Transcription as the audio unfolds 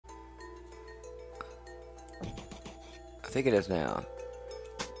think it is now.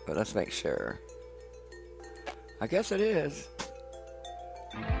 But let's make sure. I guess it is.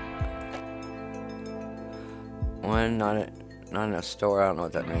 One, not in a store. I don't know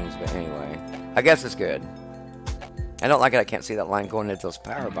what that means, but anyway. I guess it's good. I don't like it. I can't see that line going into those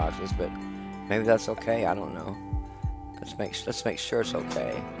power boxes, but maybe that's okay. I don't know. Let's make sure it's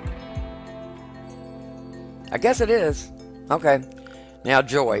okay. I guess it is. Okay. Now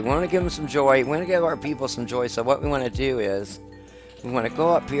joy. We want to give them some joy. We want to give our people some joy. So what we want to do is we want to go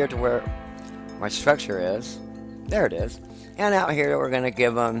up here to where my structure is. There it is. And out here we're going to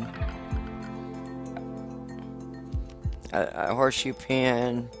give them a horseshoe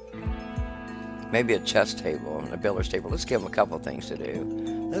pin, maybe a chest table, and a builder's table. Let's give them a couple things to do.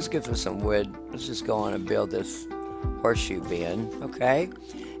 Let's give them some wood. Let's just go on and build this horseshoe bin, okay?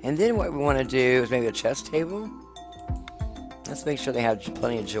 And then what we want to do is maybe a chest table. Let's make sure they have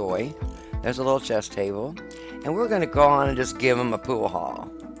plenty of joy. There's a little chest table. And we're going to go on and just give them a pool hall.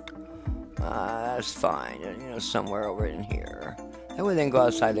 That's fine. You know, somewhere over in here. That way they can go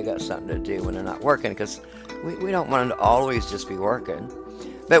outside. They got something to do when they're not working, because we don't want them to always just be working.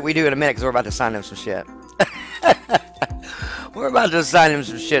 But we do in a minute, because we're about to assign them some shit. We're about to assign them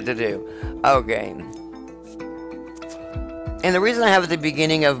some shit to do. Okay. And the reason I have at the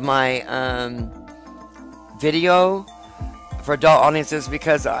beginning of my video for adult audiences is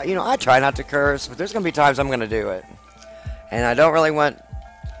because, you know, I try not to curse, but there's going to be times I'm going to do it. And I don't really want...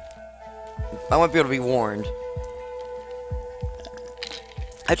 I want people to be warned.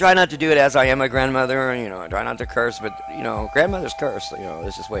 I try not to do it as I am a grandmother, you know, I try not to curse, but, you know, grandmothers curse, you know,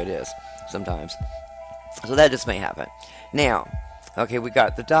 it's just the way it is sometimes. So that just may happen. Now, okay, we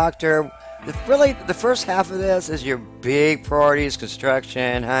got the doctor. Really, the first half of this is your big priorities: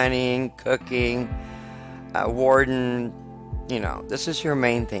 construction, hunting, cooking, warden. You know, this is your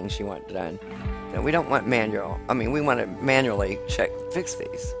main things you want done. You know, we don't want manual. I mean, we want to manually fix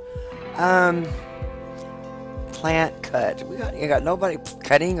these. Plant cut. You got nobody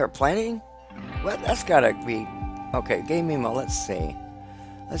cutting or planting? What? That's gotta be. Okay, Game Mimo. Let's see.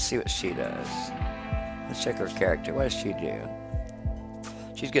 Let's see what she does. Let's check her character. What does she do?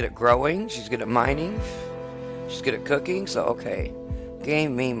 She's good at growing. She's good at mining. She's good at cooking. So okay,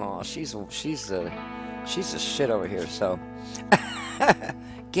 Game Mimo. She's the shit over here. So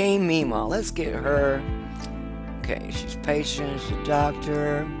Game Mimo. Let's get her. Okay, she's patient. She's a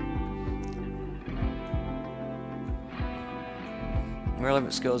doctor.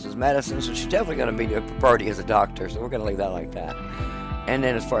 Relevant skills is medicine, so she's definitely going to be a priority as a doctor. So we're going to leave that like that. And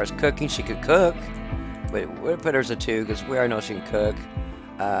then as far as cooking, she could cook. But we'll put her as a 2 because we already know she can cook.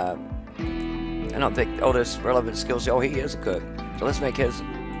 I don't think oldest relevant skills. Oh, he is a cook. So let's make his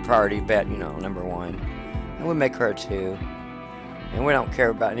priority bet, you know, number 1. And we'll make her a 2. And we don't care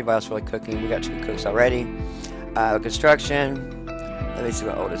about anybody else really cooking. We got 2 cooks already. Construction. Let me see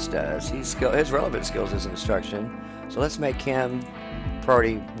what oldest does. His relevant skills is in construction. So let's make him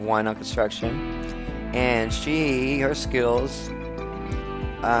priority 1 on construction. And her skills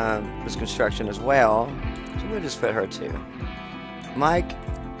was construction as well. So we'll just put her 2. Mike,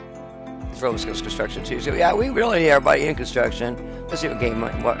 his relevant skills construction 2. So yeah, we really need everybody in construction. Let's see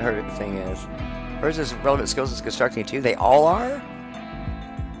what her thing is. Hers is relevant skills is constructing 2. They all are?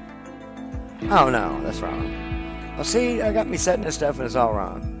 Oh no, that's wrong. Well, see, I got me setting this stuff and it's all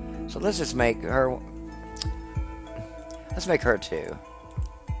wrong. So let's just make her. Let's make her 2.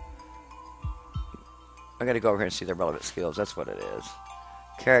 I gotta go over here and see their relevant skills. That's what it is.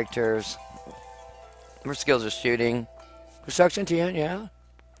 Characters. Her skills are shooting. Construction 10, yeah.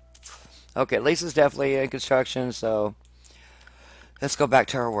 Okay, Lisa's definitely in construction, so let's go back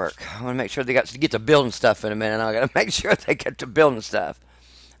to her work. I want to make sure they get to building stuff in a minute. I gotta make sure they get to building stuff.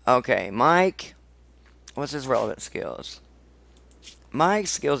 Okay, Mike. What's his relevant skills?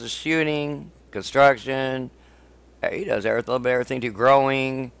 Mike's skills are shooting, construction. He does a little bit of everything too.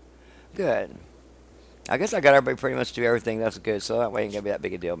 Growing. Good. I guess I got everybody pretty much to do everything. That's good. So that way it ain't going to be that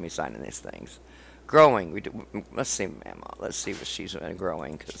big a deal me signing these things. Growing. Let's see, Mama. Let's see what she's in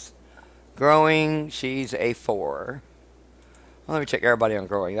growing. Because growing, she's a 4. Well, let me check everybody on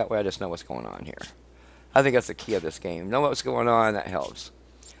growing. That way I just know what's going on here. I think that's the key of this game. Know what's going on. That helps.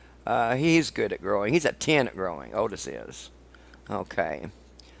 He's good at growing. He's at 10 at growing. Otis is. Okay.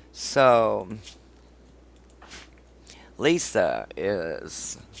 So Lisa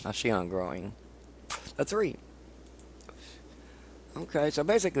is, how's she on growing? A 3. Okay, so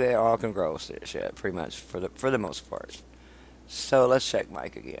basically they all can grow shit, pretty much, for the most part. So let's check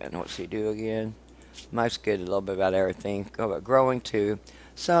Mike again. What's he do again? Mike's good a little bit about everything. Go about growing too.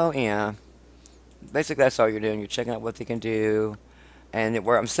 So yeah, basically that's all you're doing. You're checking out what they can do. And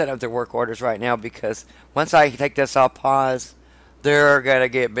where I'm setting up their work orders right now because once I take this off pause, they're gonna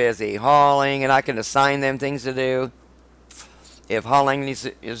get busy hauling, and I can assign them things to do. If hauling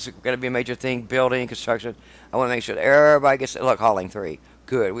is going to be a major thing, building, construction, I want to make sure that everybody gets, look, hauling 3.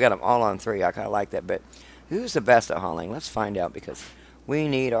 Good, we got them all on 3. I kind of like that, but who's the best at hauling? Let's find out because we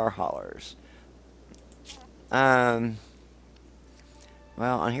need our haulers. Well,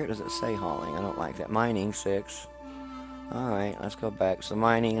 on here does it say hauling? I don't like that. Mining, 6. Alright, let's go back. So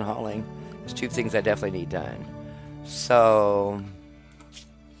mining and hauling is 2 things I definitely need done. So,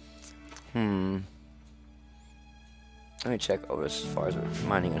 let me check over as far as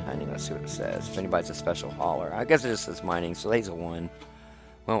mining and hunting. Let's see what it says. If anybody's a special hauler. I guess it just says mining, so he's a 1.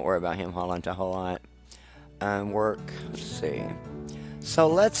 Won't worry about him hauling a whole lot. Work. Let's see. So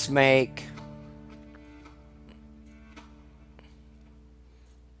let's make...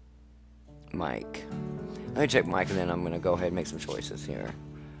 Mike. Let me check Mike, and then I'm going to go ahead and make some choices here.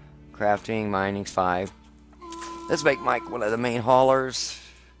 Crafting, mining's 5. Let's make Mike one of the main haulers.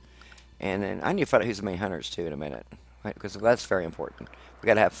 And then I need to find out who's the main hunters, too, in a minute. Right, because that's very important. We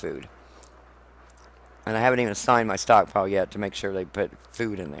gotta have food. And I haven't even assigned my stockpile yet to make sure they put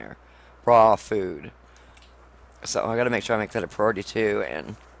food in there. Raw food. So I gotta make sure I make that a priority too.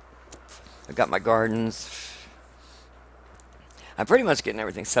 And I've got my gardens. I'm pretty much getting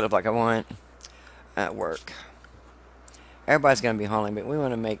everything set up like I want at work. Everybody's gonna be hauling, but we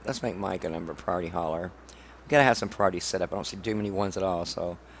want to let's make Mike a number priority hauler. We gotta have some priorities set up. I don't see too many ones at all.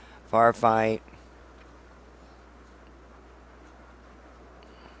 So firefight.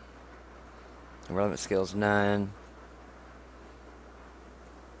 Relevant skills, none.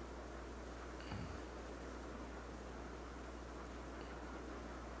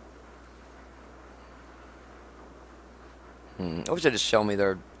 I wish they'd just show me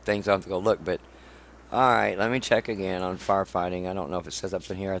their things. I have to go look, but alright, let me check again on firefighting. I don't know if it says up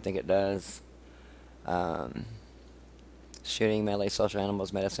in here. I think it does. Shooting, melee, social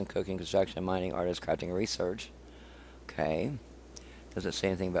animals, medicine, cooking, construction, mining, artist, crafting, and research. Okay. Doesn't say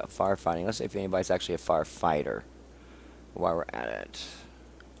anything about firefighting. Let's see if anybody's actually a firefighter while we're at it.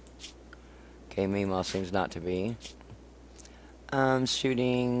 Okay, Mimo seems not to be.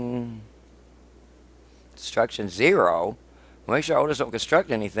 Shooting. Construction 0. Make sure Otis don't construct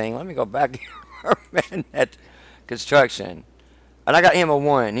anything. Let me go back here a minute. Construction. And I got him a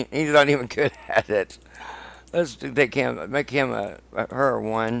 1. He's not even good at it. Let's make him her a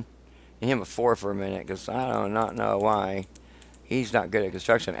 1 and him a 4 for a minute because I do not know why. He's not good at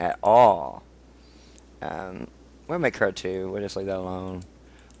construction at all. We'll make her a 2. We'll just leave that alone.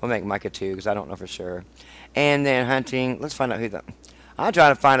 We'll make Mike a 2 because I don't know for sure. And then hunting. Let's find out who the... I'll try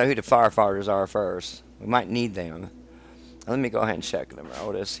to find out who the firefighters are first. We might need them. Let me go ahead and check them.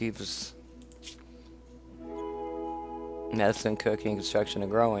 Otis, he was... Medicine, cooking, construction,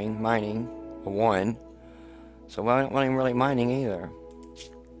 and growing. Mining, a 1. So I don't want him really mining either.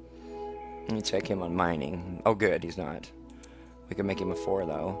 Let me check him on mining. Oh good, he's not. We can make him a 4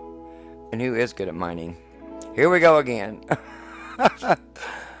 though. And who is good at mining? Here we go again.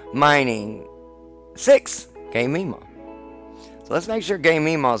 Mining. 6. Game Mimo. So let's make sure Game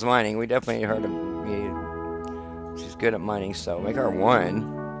Mimo's mining. We definitely heard of she's good at mining, so make her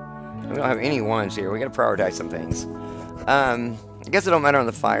 1. We don't have any 1s here. We gotta prioritize some things. I guess it don't matter on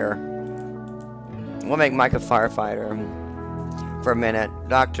the fire. We'll make Mike a firefighter for a minute.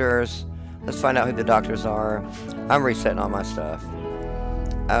 Doctors. Let's find out who the doctors are. I'm resetting all my stuff.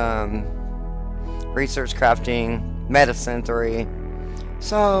 Research, crafting, medicine 3.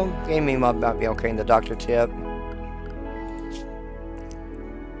 So, Game Mimo might be okay in the doctor tip.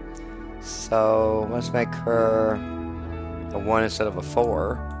 So, let's make her a 1 instead of a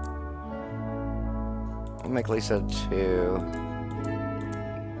 4. I'll make Lisa a 2.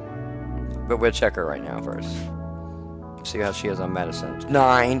 But we'll check her right now first. See how she is on medicine.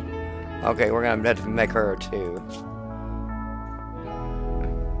 9. Okay, we're gonna have to make her a 2.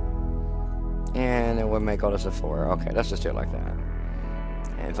 And then we'll make Otis a 4. Okay, let's just do it like that.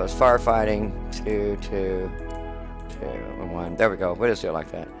 And if it's firefighting, 2, 2, 2, and 1. There we go. We'll just do it like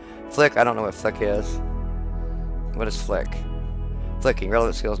that. Flick, I don't know what flick is. What is flick? Flicking,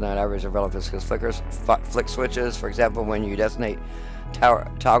 relevant skills, not average of relevant skills. Flickers, flick switches. For example, when you designate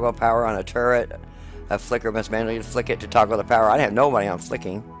toggle power on a turret, a flicker must manually flick it to toggle the power. I have nobody on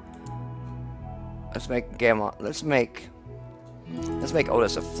flicking. Let's make Gamma. Let's make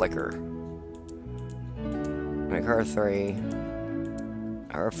Otis a flicker. Make her a 3.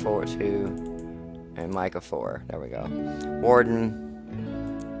 Her 4, 2, and Mike a 4. There we go. Warden.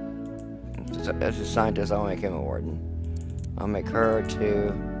 As a scientist, I'll make him a warden. I'll make her a 2,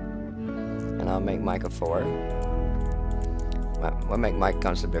 and I'll make Mike a 4. We'll make Mike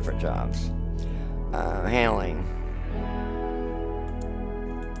on some different jobs. Handling.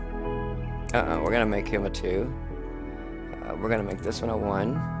 We're gonna make him a 2. We're gonna make this one a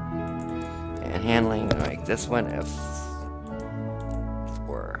 1. And handling, make this one a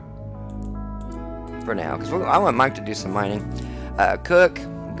 4. For now, because I want Mike to do some mining. Cook,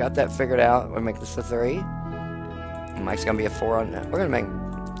 got that figured out. We'll make this a 3. And Mike's gonna be a 4 on that. We're gonna make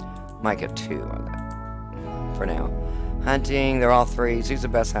Mike a 2 on that. For now. Hunting, they're all 3s. Who's the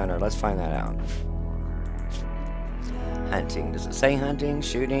best hunter? Let's find that out. Hunting. Does it say hunting?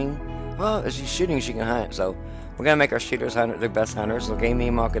 Shooting? Well, if she's shooting, she can hunt. So we're gonna make our shooters the best hunters. So Game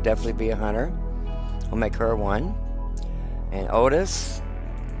Meemaw could definitely be a hunter. We'll make her a 1. And Otis,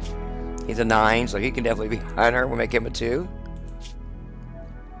 he's a 9, so he can definitely be a hunter. We'll make him a 2.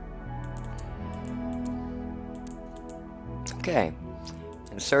 Okay.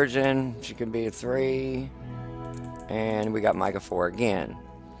 And Surgeon, she can be a 3. And we got Mike a 4 again.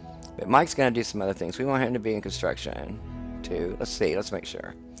 But Mike's gonna do some other things. We want him to be in construction. 2. Let's see. Let's make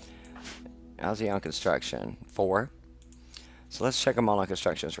sure. How's he on construction? 4. So let's check them all on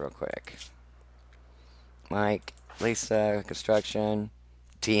constructions real quick. Mike, Lisa, construction,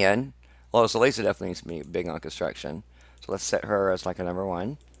 10. Well, so Lisa definitely needs to be big on construction. So let's set her as like a number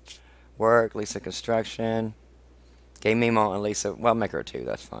 1. Work, Lisa, construction. Game Meemaw and Lisa, well, make her a 2.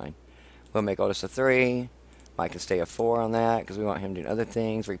 That's fine. We'll make Otis a 3. Mike can stay a 4 on that because we want him doing other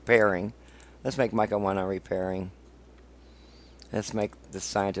things. Repairing. Let's make Mike a 1 on repairing. Let's make the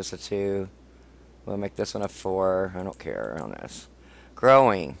scientist a 2. We'll make this one a 4. I don't care on this.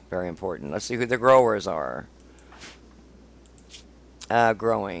 Growing. Very important. Let's see who the growers are.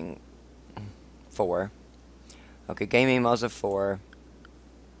 Growing. 4. Okay, Game Meemaw's a 4.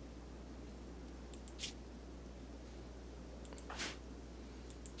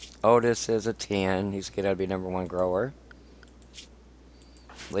 Otis is a 10. He's going to be number 1 grower.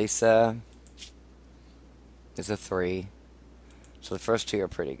 Lisa is a 3. So the first 2 are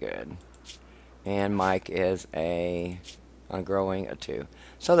pretty good. And Mike is on growing, a 2.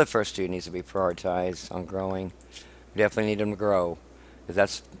 So the first 2 needs to be prioritized on growing. We definitely need them to grow. Because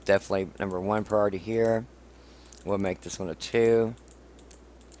that's definitely number 1 priority here. We'll make this one a 2.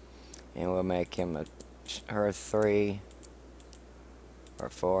 And we'll make him her a 3. Or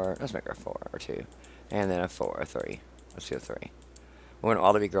 4. Let's make her 4 or 2. And then a 4 or 3. Let's do a 3. We want them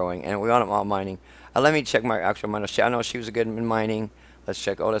all to be growing. And we want them all mining. Let me check my actual miner. I know she was good in mining. Let's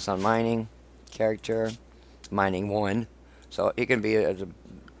check Otis on mining. Character. Mining 1. So he can be as a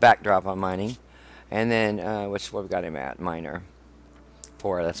backdrop on mining. And then, what we got him at? Miner.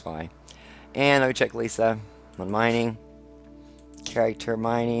 4, that's fine. And let me check Lisa on mining. Character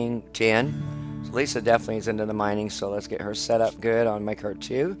mining. 10. So Lisa definitely is into the mining, so let's get her set up good on make her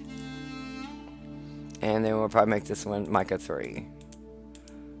 2. And then we'll probably make this one Mike a 3.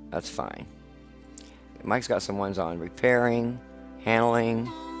 That's fine. Mike's got some ones on repairing,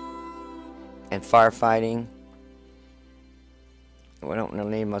 handling, and firefighting. We don't really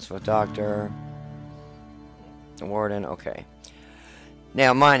need much of a doctor. Warden, okay.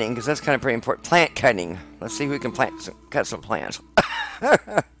 Now mining, because that's kind of pretty important. Plant cutting. Let's see if we can cut some plants.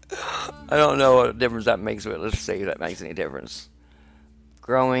 I don't know what difference that makes, but let's see if that makes any difference.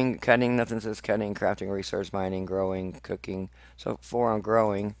 Growing, cutting, nothing says cutting, crafting, research, mining, growing, cooking. So 4 on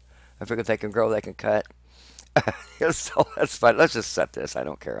growing. I figure if they can grow, they can cut. So that's fine. Let's just set this. I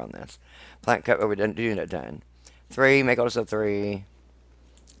don't care on this. Plant cut, we're doing it done. 3, make Otis a 3.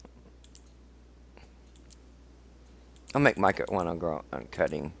 I'll make Mike a 1 on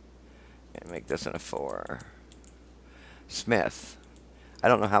cutting. And make this in a 4. Smith. I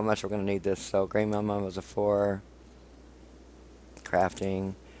don't know how much we're going to need this, so Grey Mama was a 4.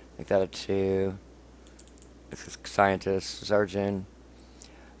 Crafting. Make that a 2. This is scientist, surgeon.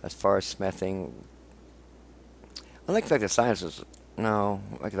 As far as smithing, I like the sciences. No,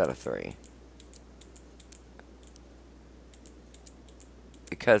 make that a 3.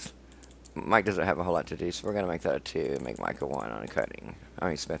 Because Mike doesn't have a whole lot to do, so we're going to make that a 2. Make Mike a 1 on cutting. I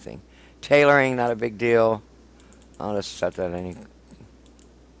mean smithing. Tailoring, not a big deal. I'll just set that any.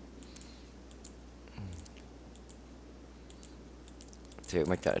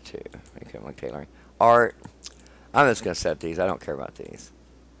 Make that a 2. Okay, like tailoring. Art. I'm just going to set these. I don't care about these.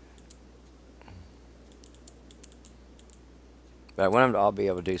 But I want them to all be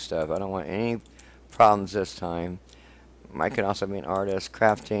able to do stuff. I don't want any problems this time. Mike can also be an artist.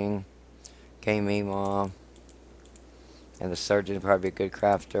 Crafting. Game Meemaw. And the surgeon would probably be a good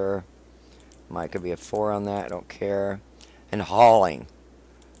crafter. Mike could be a 4 on that. I don't care. And hauling.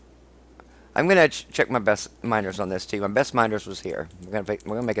 I'm going to check my best miners on this too. My best miners was here. We're going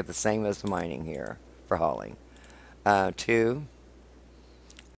to make it the same as the mining here for hauling. 2.